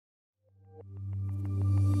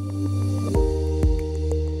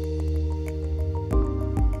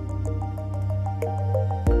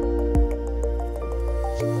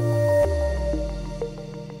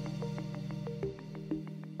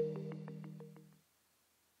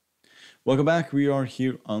Welcome back. We are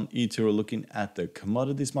here on eToro looking at the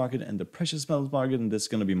commodities market and the precious metals market, and this is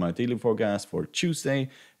going to be my daily forecast for Tuesday,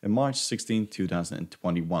 March 16,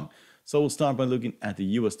 2021. So we'll start by looking at the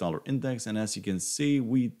US dollar index, and as you can see,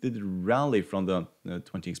 we did rally from the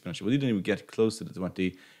 20 exponential. We didn't even get close to the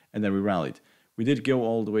 20, and then we rallied. We did go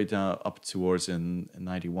all the way down up towards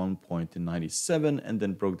 91.97 and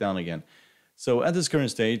then broke down again. So at this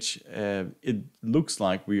current stage, it looks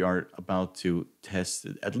like we are about to test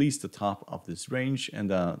at least the top of this range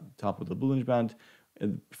and the top of the Bollinger Band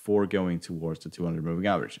before going towards the 200 moving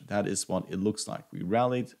average. That is what it looks like. We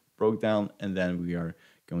rallied, broke down, and then we are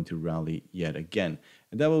going to rally yet again.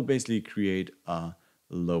 And that will basically create a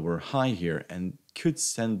lower high here and could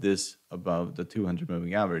send this above the 200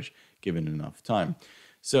 moving average given enough time.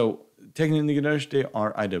 So technical indicators, they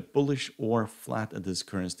are either bullish or flat at this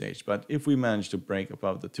current stage. But if we manage to break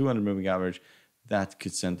above the 200 moving average, that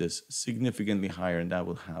could send this significantly higher, and that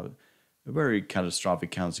will have very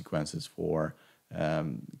catastrophic consequences for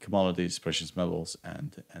commodities, precious metals,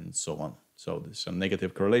 and so on. So there's some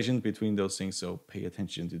negative correlation between those things, so pay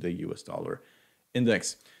attention to the US dollar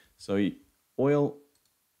index. So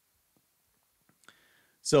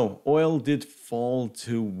oil did fall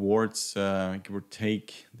towards, give or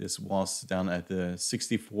take, this was down at the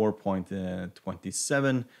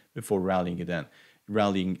 64.27 before rallying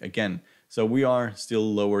again. So we are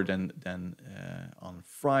still lower than on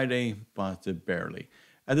Friday, but barely.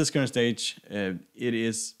 At this current stage, it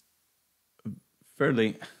is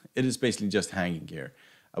basically just hanging here.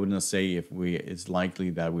 I would not say it's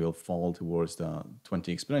likely that we'll fall towards the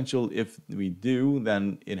 20 exponential. If we do,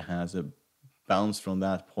 then it has a bounce from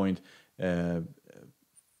that point the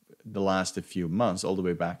last few months all the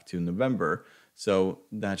way back to November. So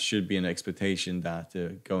that should be an expectation that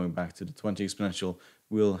going back to the 20 exponential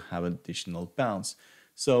will have additional bounce.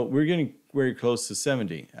 So we're getting very close to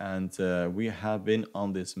 70, and we have been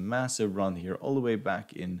on this massive run here all the way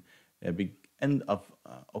back in end of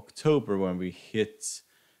October when we hit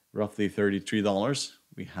roughly $33.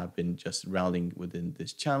 We have been just rallying within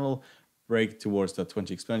this channel, break towards the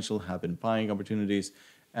 20 exponential, have been buying opportunities,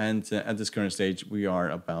 and at this current stage we are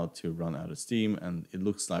about to run out of steam, and it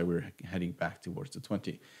looks like we're heading back towards the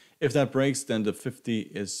 20. If that breaks, then the 50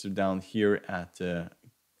 is down here at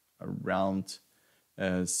around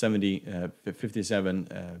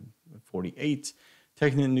 57.48.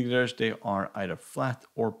 Technical indicators, they are either flat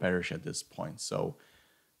or bearish at this point. So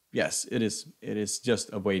yes, it is just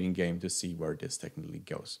a waiting game to see where this technically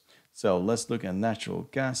goes. So let's look at natural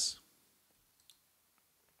gas.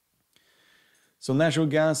 So natural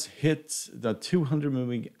gas hit the 200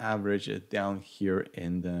 moving average down here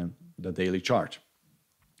in the daily chart.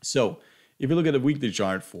 So if you look at the weekly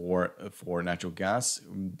chart for natural gas,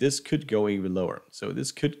 this could go even lower. So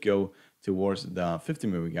this could go towards the 50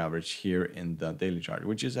 moving average here in the daily chart,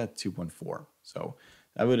 which is at 2.4. So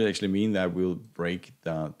that would actually mean that we'll break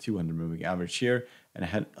the 200 moving average here and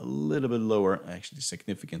head a little bit lower, actually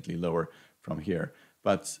significantly lower from here.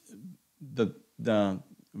 But the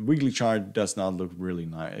weekly chart does not look really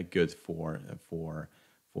good for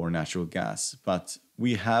natural gas, but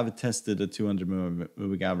we have tested the 200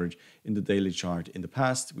 moving average in the daily chart in the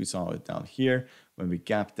past. We saw it down here when we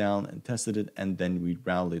gapped down and tested it, and then we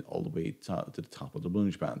rallied all the way to the top of the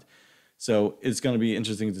Bollinger Band. So it's going to be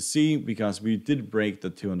interesting to see, because we did break the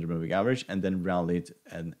 200 moving average and then rallied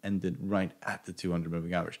and ended right at the 200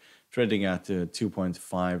 moving average, trading at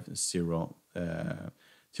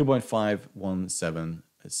 2.517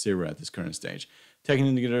 at this current stage. Technical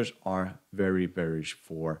indicators are very bearish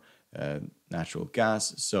for natural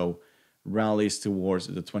gas, so rallies towards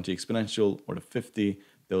the 20 exponential or the 50,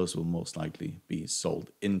 those will most likely be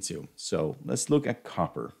sold into. So let's look at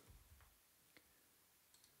copper.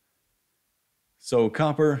 So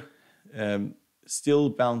copper still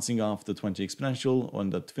bouncing off the 20 exponential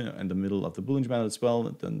on in the middle of the Bollinger Band as well,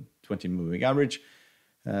 the 20 moving average.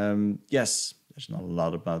 Yes, there's not a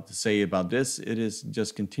lot to say about this. It is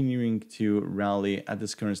just continuing to rally at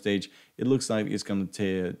this current stage. It looks like it's going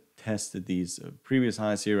to test these previous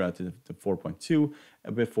highs here at the 4.2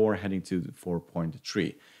 before heading to the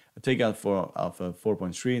 4.3. A takeout of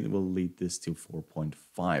 4.3 will lead this to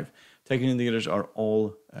 4.5. Technical indicators are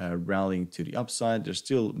all rallying to the upside. There's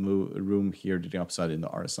still room here to the upside in the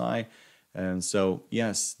RSI. And so,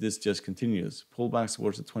 yes, this just continues. Pullbacks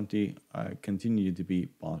towards the 20 continue to be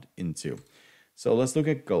bought into. So let's look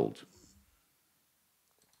at gold.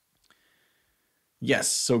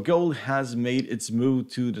 Yes, so gold has made its move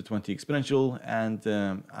to the 20 exponential, and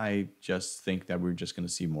I just think that we're just going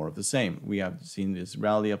to see more of the same. We have seen this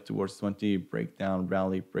rally up towards 20, breakdown,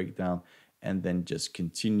 rally, breakdown, and then just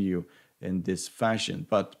continue in this fashion.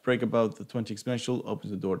 But break above the 20 exponential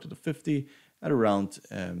opens the door to the 50 at around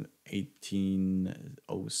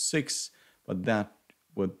 1806, but that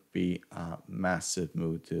would be a massive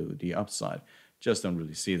move to the upside. Just don't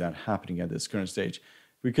really see that happening at this current stage.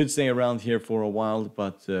 We could stay around here for a while,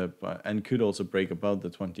 but and could also break above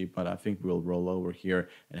the 20, but I think we'll roll over here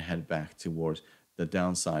and head back towards the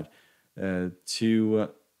downside to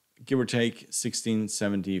give or take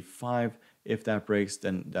 1675. If that breaks,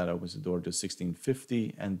 then that opens the door to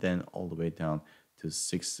 1650 and then all the way down to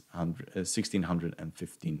 1600 and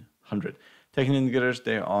 1500. Technical indicators,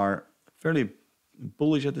 they are fairly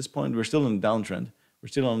bullish at this point. We're still in a downtrend. We're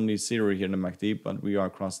still on the zero here in the MACD, but we are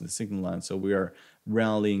crossing the signal line, so we are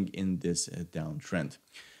rallying in this downtrend.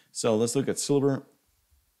 So let's look at silver.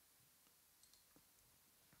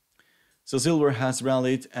 So silver has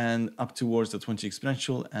rallied and up towards the 20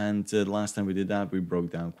 exponential, and last time we did that, we broke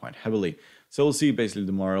down quite heavily. So we'll see basically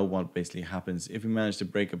tomorrow what basically happens. If we manage to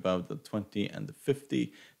break above the 20 and the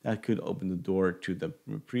 50, that could open the door to the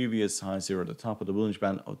previous high zero at the top of the Bollinger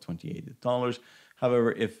Band of $28.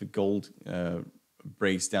 However, if gold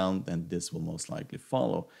breaks down, then this will most likely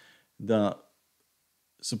follow. The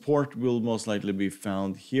support will most likely be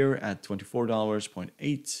found here at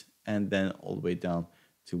 $24.8 and then all the way down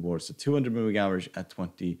towards the 200 moving average at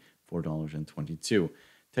 $24.22.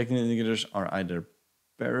 Technical indicators are either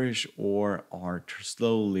bearish or are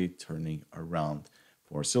slowly turning around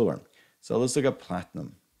for silver. So let's look at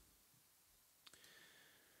platinum.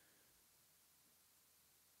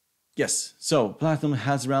 Yes, so platinum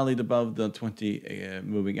has rallied above the 20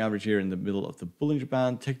 moving average here in the middle of the Bollinger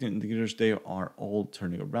Band. Technical indicators, they are all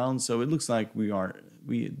turning around. So it looks like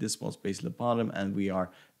this was basically the bottom and we are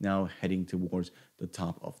now heading towards the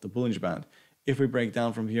top of the Bollinger Band. If we break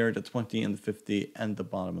down from here, the 20 and the 50 and the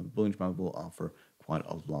bottom of the Bollinger Band will offer quite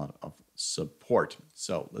a lot of support.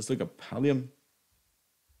 So let's look at palladium.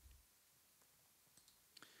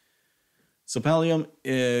 So palladium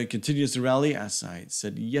continues to rally. As I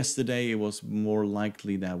said yesterday, it was more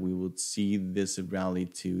likely that we would see this rally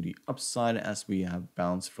to the upside as we have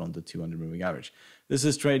bounced from the 200 moving average. This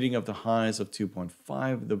is trading of the highs of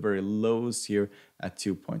 2.5, the very lows here at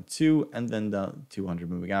 2.2, and then the 200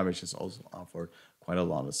 moving average has also offered quite a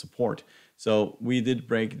lot of support. So we did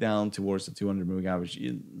break down towards the 200 moving average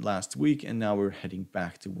last week, and now we're heading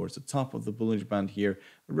back towards the top of the Bollinger Band here,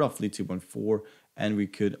 roughly 2.4. And we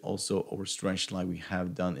could also overstretch like we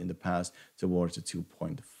have done in the past towards the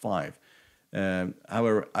 2.5.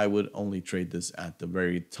 However, I would only trade this at the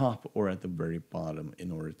very top or at the very bottom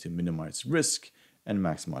in order to minimize risk and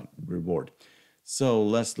maximize reward. So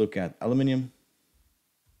let's look at aluminum.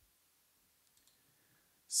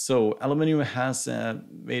 So aluminum has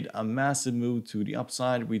made a massive move to the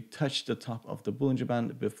upside. We touched the top of the Bollinger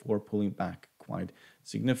Band before pulling back quite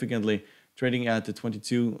significantly, trading at the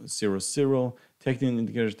 22.00. Technical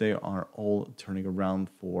indicators, they are all turning around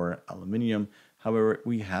for aluminum. However,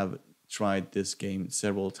 we have tried this game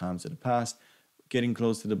several times in the past. Getting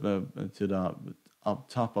close to the up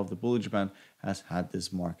top of the Bollinger Band has had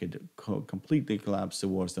this market completely collapse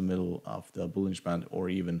towards the middle of the Bollinger Band or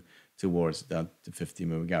even towards the 50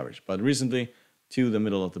 moving average. But recently, to the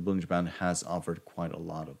middle of the Bollinger Band has offered quite a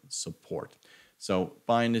lot of support. So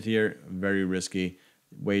buying it here, very risky.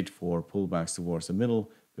 Wait for pullbacks towards the middle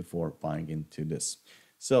before buying into this.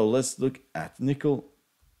 So let's look at nickel.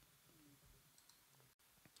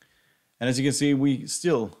 And as you can see, we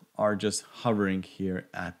still are just hovering here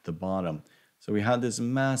at the bottom. So we had this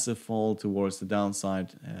massive fall towards the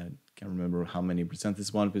downside. Can't remember how many percent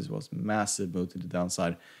this one, but it was massive move to the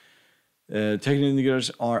downside. Technical indicators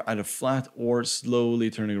are either flat or slowly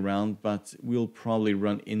turning around, but we'll probably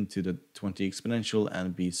run into the 20 exponential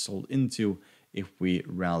and be sold into if we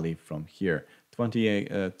rally from here.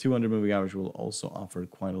 200 moving average will also offer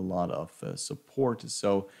quite a lot of support.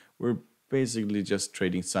 So we're basically just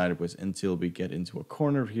trading sideways until we get into a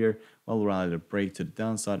corner here. Well, we'll either break to the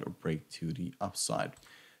downside or break to the upside.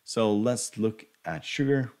 So let's look at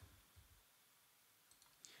sugar.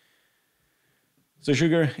 So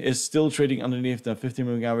sugar is still trading underneath the 50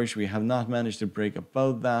 moving average. We have not managed to break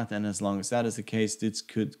above that, and as long as that is the case, this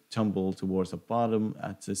could tumble towards the bottom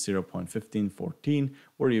at 0.1514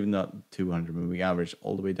 or even the 200 moving average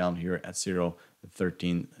all the way down here at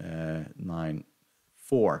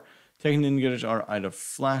 0.1394. Technical indicators are either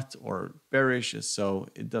flat or bearish, so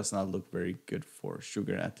it does not look very good for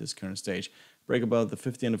sugar at this current stage. Break above the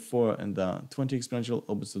 50 and the 4 and the 20 exponential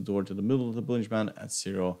opens the door to the middle of the Bollinger Band at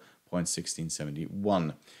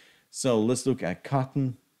 0.1671. So let's look at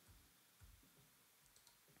cotton.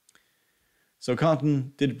 So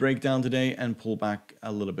cotton did break down today and pull back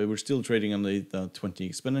a little bit. We're still trading on the 20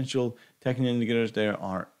 exponential. Technical indicators there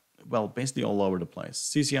are, well, basically all over the place.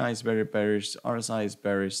 CCI is very bearish, RSI is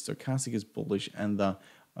bearish, stochastic is bullish, and the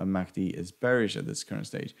MACD is bearish at this current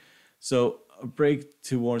stage. So a break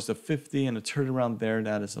towards the 50 and a turnaround there,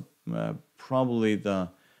 that is probably the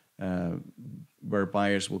where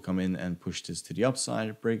buyers will come in and push this to the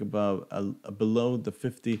upside. Break above below the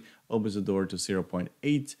 50 opens the door to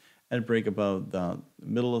 0.8, and break above the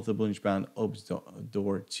middle of the bullish band opens the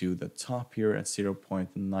door to the top here at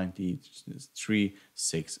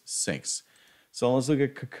 0.9366. So let's look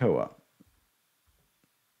at cocoa.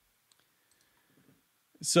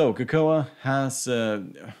 So cocoa has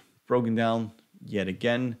broken down yet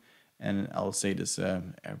again, and I'll say this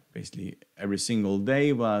basically every single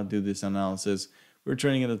day while I do this analysis. We're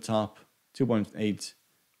trading at the top 2.8,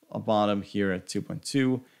 a bottom here at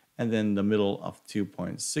 2.2, and then the middle of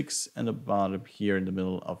 2.6, and the bottom here in the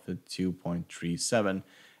middle of the 2.37.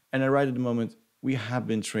 And right at the moment, we have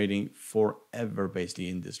been trading forever basically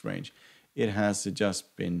in this range. It has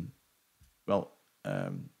just been, well,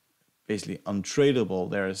 basically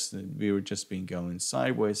untradeable. We were just been going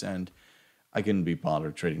sideways, and I couldn't be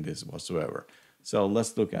bothered trading this whatsoever. So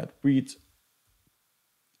let's look at wheat.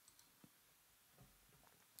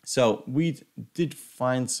 So wheat did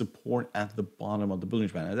find support at the bottom of the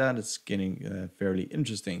Bollinger Band, and that is getting fairly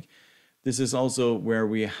interesting. This is also where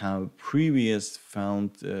we have previous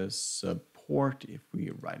found support. If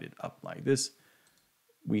we write it up like this,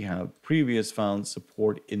 we have previous found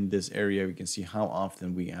support in this area. We can see how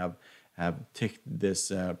often we have ticked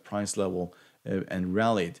this price level and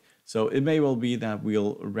rallied. So it may well be that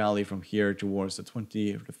we'll rally from here towards the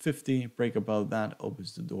 20 or the 50, break above that,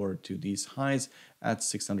 opens the door to these highs at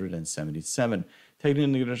 677. Technical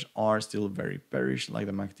indicators are still very bearish, like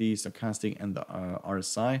the MACD, stochastic, and the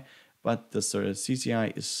RSI, but the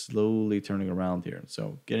CCI is slowly turning around here.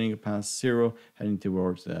 So getting past 0, heading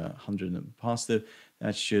towards 100 and positive,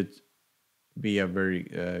 that should be a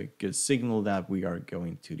very good signal that we are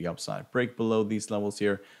going to the upside. Break below these levels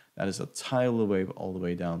here, that is a tidal wave all the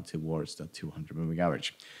way down towards the 200 moving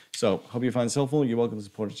average. So hope you find this helpful. You're welcome to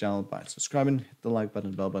support the channel by subscribing, hit the like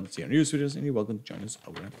button, bell button to see our news videos, and you're welcome to join us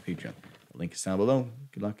over at Patreon. The link is down below.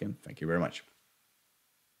 Good luck and thank you very much.